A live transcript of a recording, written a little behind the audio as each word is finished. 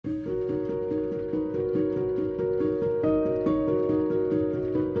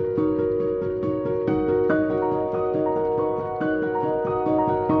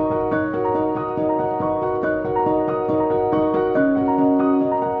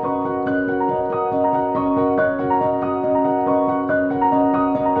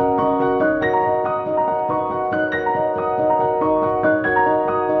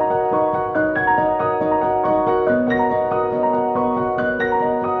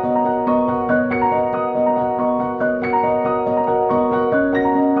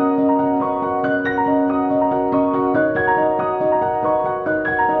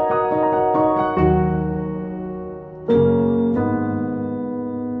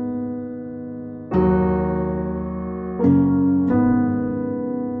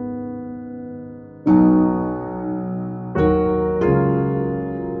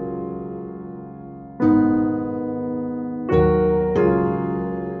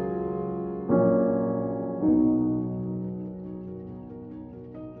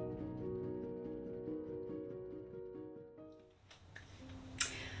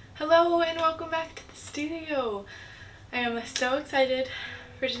Hello and welcome back to the studio. I am so excited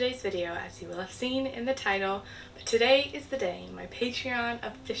for today's video, as you will have seen in the title, but today is the day my Patreon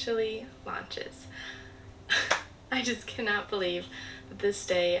officially launches. I just cannot believe that this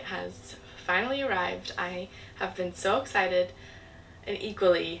day has finally arrived. I have been so excited and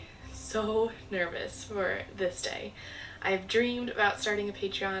equally so nervous for this day. I've dreamed about starting a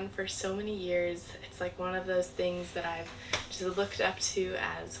Patreon for so many years. It's like one of those things that I've just looked up to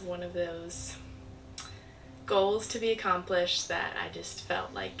as one of those goals to be accomplished that I just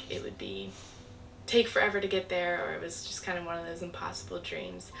felt like it would take forever to get there, or it was just kind of one of those impossible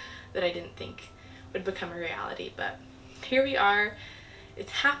dreams that I didn't think would become a reality. But here we are,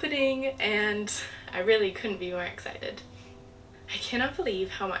 it's happening, and I really couldn't be more excited. I cannot believe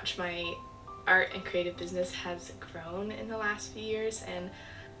how much my art and creative business has grown in the last few years, and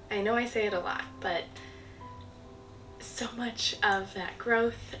I know I say it a lot, but so much of that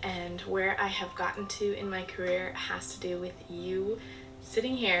growth and where I have gotten to in my career has to do with you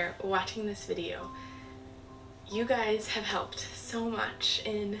sitting here watching this video. You guys have helped so much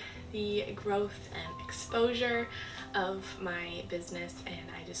in the growth and exposure of my business, and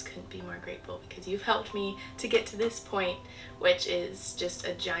I just couldn't be more grateful because you've helped me to get to this point, which is just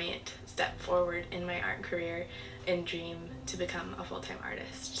a giant step forward in my art career and dream to become a full-time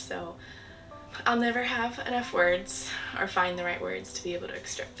artist. So I'll never have enough words or find the right words to be able to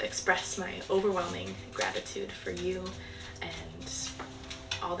express my overwhelming gratitude for you and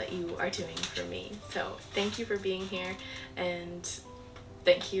all that you are doing for me. So thank you for being here, and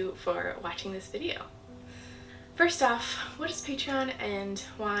thank you for watching this video. First off, what is Patreon and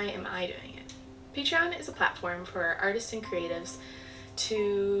why am I doing it? Patreon is a platform for artists and creatives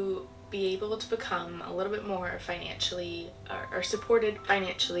to be able to become a little bit more financially or supported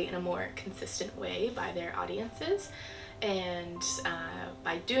financially in a more consistent way by their audiences, and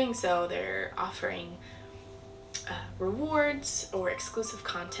by doing so they're offering rewards or exclusive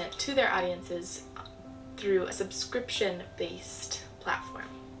content to their audiences through a subscription-based platform.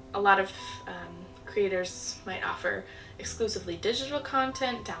 A lot of creators might offer exclusively digital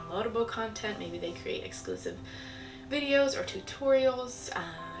content, downloadable content, maybe they create exclusive videos or tutorials.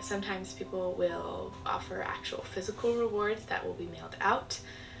 Sometimes people will offer actual physical rewards that will be mailed out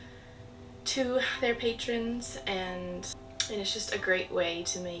to their patrons, and it's just a great way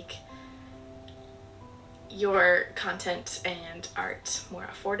to make your content and art more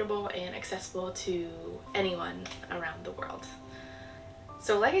affordable and accessible to anyone around the world.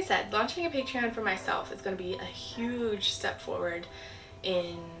 So like I said, launching a Patreon for myself is going to be a huge step forward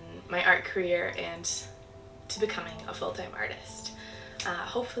in my art career and to becoming a full-time artist.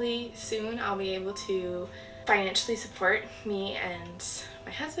 Hopefully soon I'll be able to financially support me and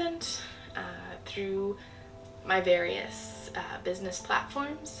my husband through my various business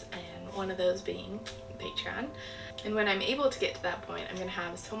platforms, and one of those being Patreon. And when I'm able to get to that point, I'm going to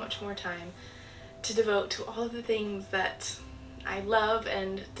have so much more time to devote to all of the things that I love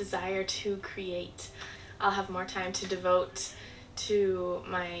and desire to create. I'll have more time to devote to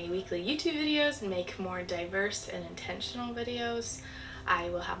my weekly YouTube videos and make more diverse and intentional videos. I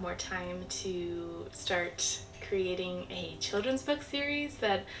will have more time to start creating a children's book series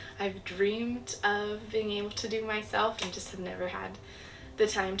that I've dreamed of being able to do myself and just have never had the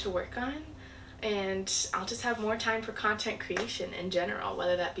time to work on. And I'll just have more time for content creation in general,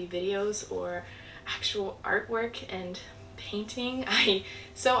 whether that be videos or actual artwork and painting. I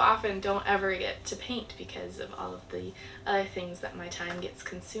so often don't ever get to paint because of all of the other things that my time gets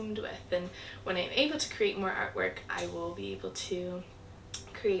consumed with, and when I'm able to create more artwork, I will be able to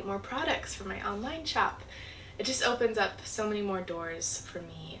create more products for my online shop. It just opens up so many more doors for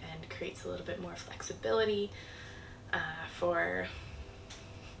me and creates a little bit more flexibility for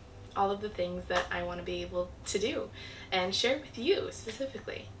all of the things that I want to be able to do and share with you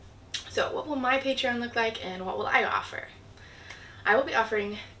specifically. So what will my Patreon look like and what will I offer? I will be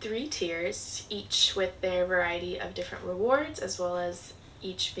offering 3 tiers, each with their variety of different rewards, as well as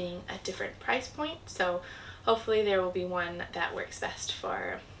each being a different price point. So hopefully there will be one that works best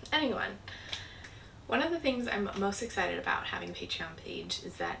for anyone. One of the things I'm most excited about having a Patreon page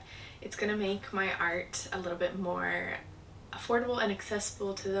is that it's going to make my art a little bit more affordable and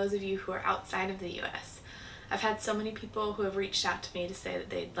accessible to those of you who are outside of the US. I've had so many people who have reached out to me to say that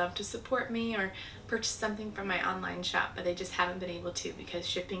they'd love to support me or purchase something from my online shop, but they just haven't been able to because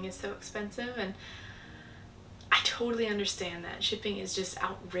shipping is so expensive, and I totally understand that. Shipping is just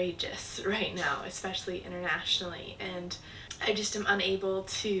outrageous right now, especially internationally, and I just am unable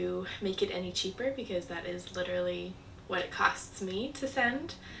to make it any cheaper because that is literally what it costs me to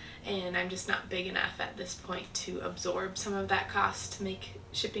send. and I'm just not big enough at this point to absorb some of that cost to make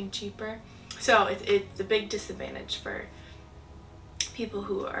shipping cheaper. So it's a big disadvantage for people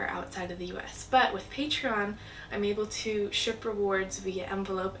who are outside of the US. But with Patreon, I'm able to ship rewards via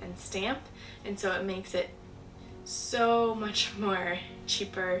envelope and stamp, and so it makes it so much more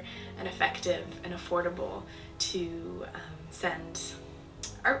cheaper and effective and affordable to send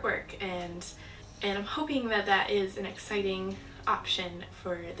artwork, and I'm hoping that that is an exciting option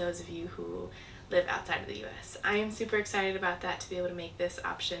for those of you who live outside of the US. I am super excited about that, to be able to make this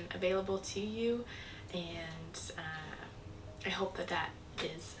option available to you, and I hope that that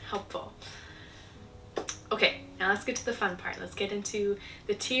is helpful. Okay, now let's get to the fun part. Let's get into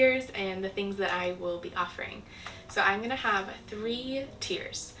the tiers and the things that I will be offering. So I'm gonna have 3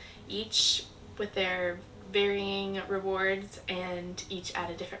 tiers, each with their varying rewards and each at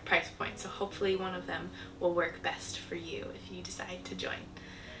a different price point. So hopefully one of them will work best for you if you decide to join.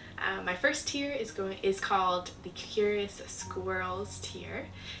 My first tier is called the Curious Squirrels tier,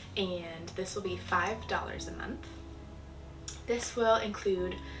 and this will be $5 a month. This will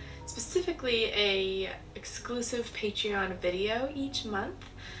include specifically a exclusive Patreon video each month.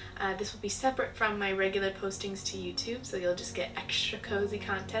 This will be separate from my regular postings to YouTube, so you'll just get extra cozy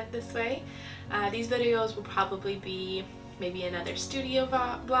content this way. These videos will probably be maybe another studio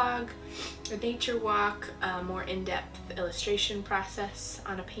vlog, a nature walk, a more in-depth illustration process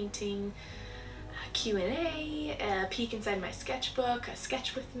on a painting, a Q&A, a peek inside my sketchbook, a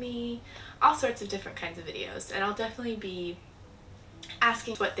sketch with me, all sorts of different kinds of videos. And I'll definitely be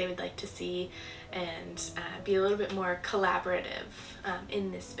asking what they would like to see and be a little bit more collaborative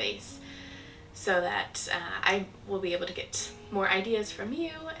in this space, so that I will be able to get more ideas from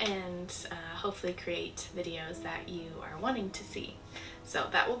you and hopefully create videos that you are wanting to see. So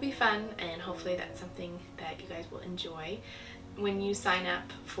that will be fun, and hopefully that's something that you guys will enjoy. When you sign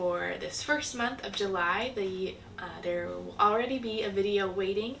up for this first month of July, there will already be a video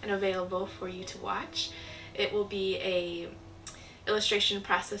waiting and available for you to watch. It will be a illustration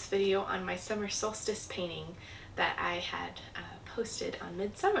process video on my summer solstice painting that I had posted on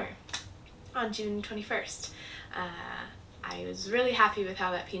Midsummer on June 21st. I was really happy with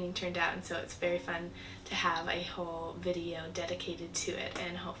how that painting turned out, and so it's very fun to have a whole video dedicated to it,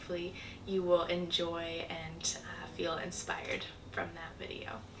 and hopefully you will enjoy and feel inspired from that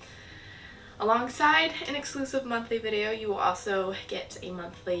video. Alongside an exclusive monthly video, you will also get a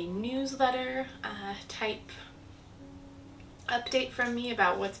monthly newsletter type update from me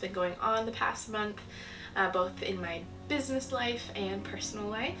about what's been going on the past month, both in my business life and personal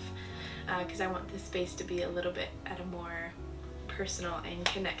life, because I want this space to be a little bit at a more personal and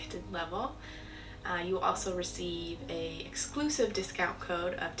connected level. You will also receive a exclusive discount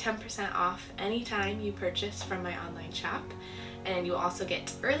code of 10% off anytime you purchase from my online shop, and you'll also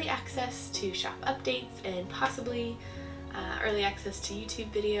get early access to shop updates and possibly early access to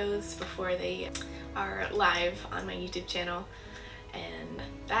YouTube videos before they are live on my YouTube channel. And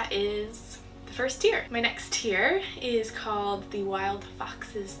that is the first tier. My next tier is called the Wild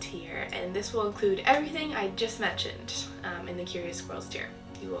Foxes tier, and this will include everything I just mentioned in the Curious Squirrels tier.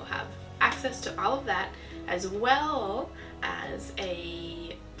 You will have access to all of that, as well as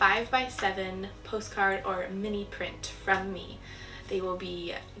a 5x7 postcard or mini print from me. They will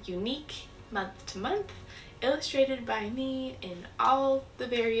be unique month to month, illustrated by me in all the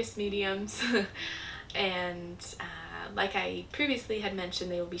various mediums, and like I previously had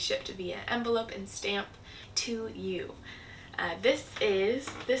mentioned, they will be shipped via envelope and stamp to you. This is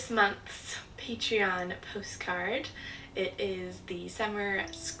this month's Patreon postcard. It is the summer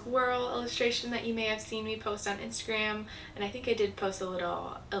squirrel illustration that you may have seen me post on Instagram, and I think I did post a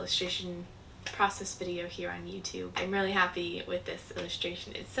little illustration process video here on YouTube. I'm really happy with this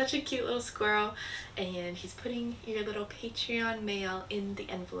illustration. It's such a cute little squirrel, and he's putting your little Patreon mail in the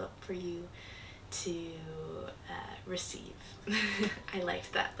envelope for you to receive. I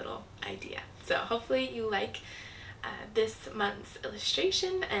liked that little idea. So hopefully you like this month's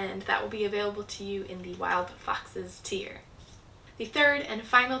illustration, and that will be available to you in the Wild Foxes tier. The third and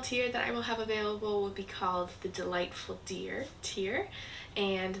final tier that I will have available will be called the Delightful Deer tier,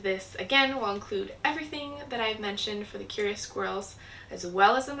 and this again will include everything that I've mentioned for the Curious Squirrels, as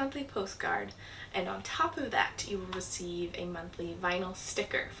well as a monthly postcard, and on top of that you will receive a monthly vinyl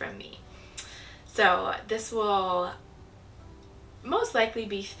sticker from me. So this will most likely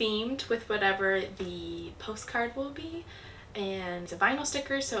be themed with whatever the postcard will be, and it's a vinyl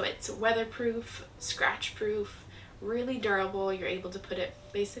sticker, so it's weatherproof, scratch proof, really durable. You're able to put it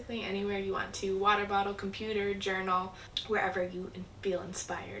basically anywhere you want to: water bottle, computer, journal, wherever you feel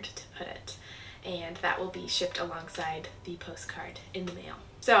inspired to put it. and that will be shipped alongside the postcard in the mail.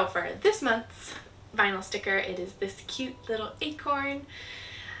 So for this month's vinyl sticker, it is this cute little acorn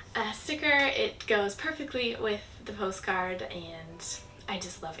sticker. It goes perfectly with the postcard, and I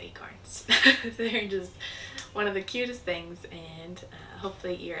just love acorns. They're just one of the cutest things, and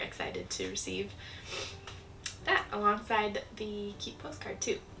hopefully you're excited to receive that alongside the cute postcard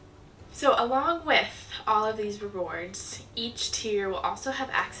too. So along with all of these rewards, each tier will also have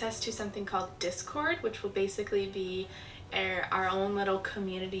access to something called Discord, which will basically be our own little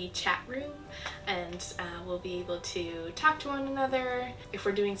community chat room, and we'll be able to talk to one another. If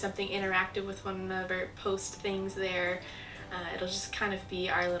we're doing something interactive with one another, post things there. It'll just kind of be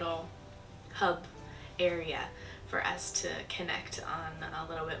our little hub area for us to connect on a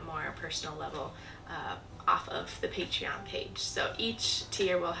little bit more personal level off of the Patreon page. So each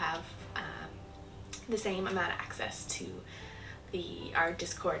tier will have the same amount of access to our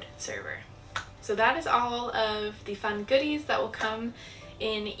Discord server. So that is all of the fun goodies that will come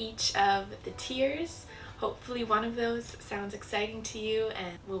in each of the tiers. Hopefully one of those sounds exciting to you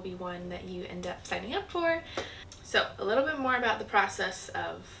and will be one that you end up signing up for. So a little bit more about the process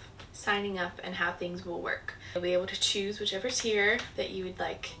of signing up and how things will work. You'll be able to choose whichever tier that you would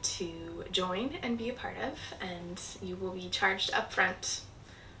like to join and be a part of, and you will be charged upfront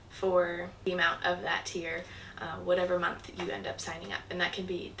for the amount of that tier, whatever month you end up signing up. And that can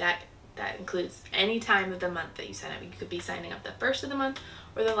be, that includes any time of the month that you sign up. You could be signing up the first of the month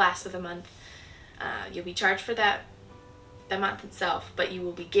or the last of the month. You'll be charged for the month itself, but you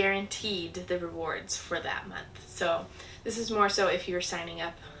will be guaranteed the rewards for that month. So this is more so if you're signing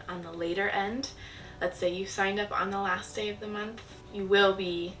up on the later end. Let's say you signed up on the last day of the month, you will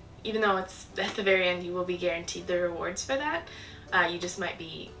be, even though it's at the very end, you will be guaranteed the rewards for that. You just might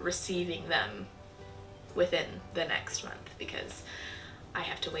be receiving them within the next month, because I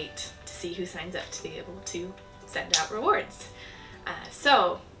have to wait to see who signs up to be able to send out rewards.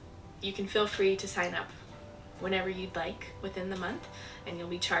 So you can feel free to sign up whenever you'd like within the month, and you'll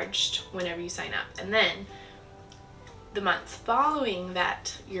be charged whenever you sign up. And then the month following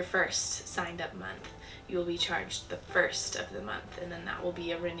that, your first signed up month, you will be charged the first of the month, and then that will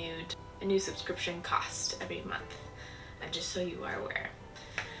be a new subscription cost every month, just so you are aware.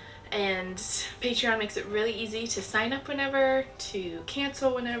 And Patreon makes it really easy to sign up whenever, to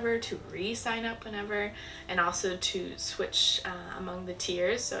cancel whenever, to re-sign up whenever, and also to switch among the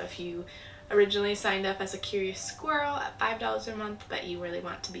tiers. So if you originally signed up as a curious squirrel at $5 a month, but you really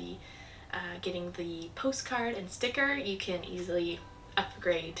want to be getting the postcard and sticker, you can easily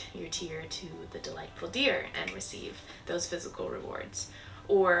upgrade your tier to the delightful deer and receive those physical rewards.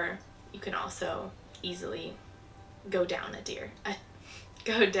 Or you can also easily go down a tier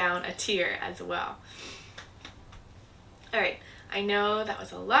as well. Alright, I know that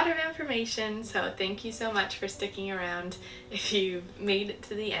was a lot of information, so thank you so much for sticking around if you made it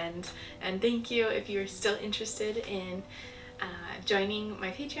to the end, and thank you if you're still interested in joining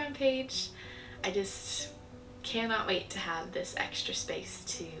my Patreon page. I just cannot wait to have this extra space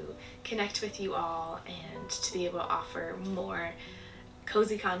to connect with you all and to be able to offer more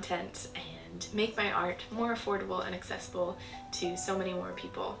cozy content and make my art more affordable and accessible to so many more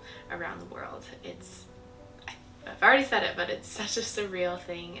people around the world. I've already said it, but it's such a surreal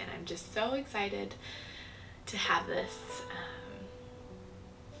thing, and I'm just so excited to have this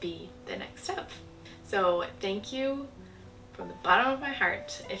be the next step. So thank you from the bottom of my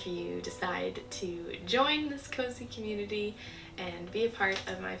heart if you decide to join this cozy community and be a part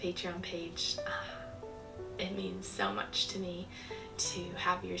of my Patreon page. It means so much to me to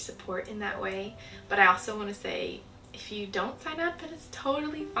have your support in that way. But I also want to say, if you don't sign up, that is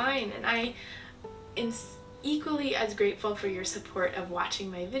totally fine, and I am equally as grateful for your support of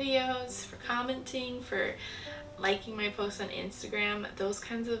watching my videos, for commenting, for liking my posts on Instagram. Those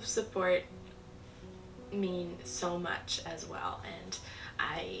kinds of support mean so much as well, and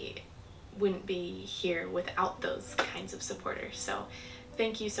I wouldn't be here without those kinds of supporters. So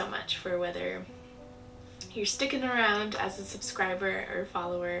thank you so much, for whether you're sticking around as a subscriber or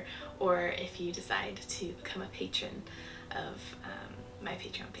follower, or if you decide to become a patron of my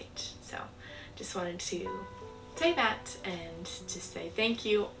Patreon page. So just wanted to say that and just say thank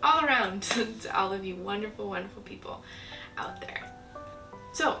you all around to all of you wonderful, wonderful people out there.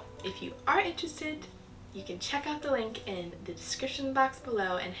 So if you are interested, you can check out the link in the description box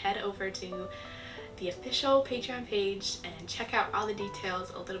below and head over to the official Patreon page and check out all the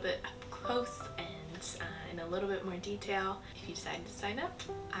details a little bit up close and in a little bit more detail. If you decide to sign up,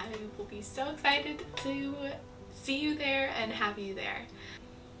 I will be so excited to see you there and have you there.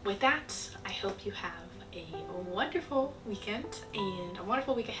 With that, I hope you have a wonderful weekend and a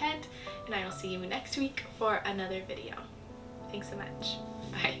wonderful week ahead, and I will see you next week for another video. Thanks so much.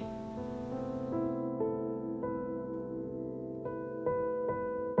 Bye.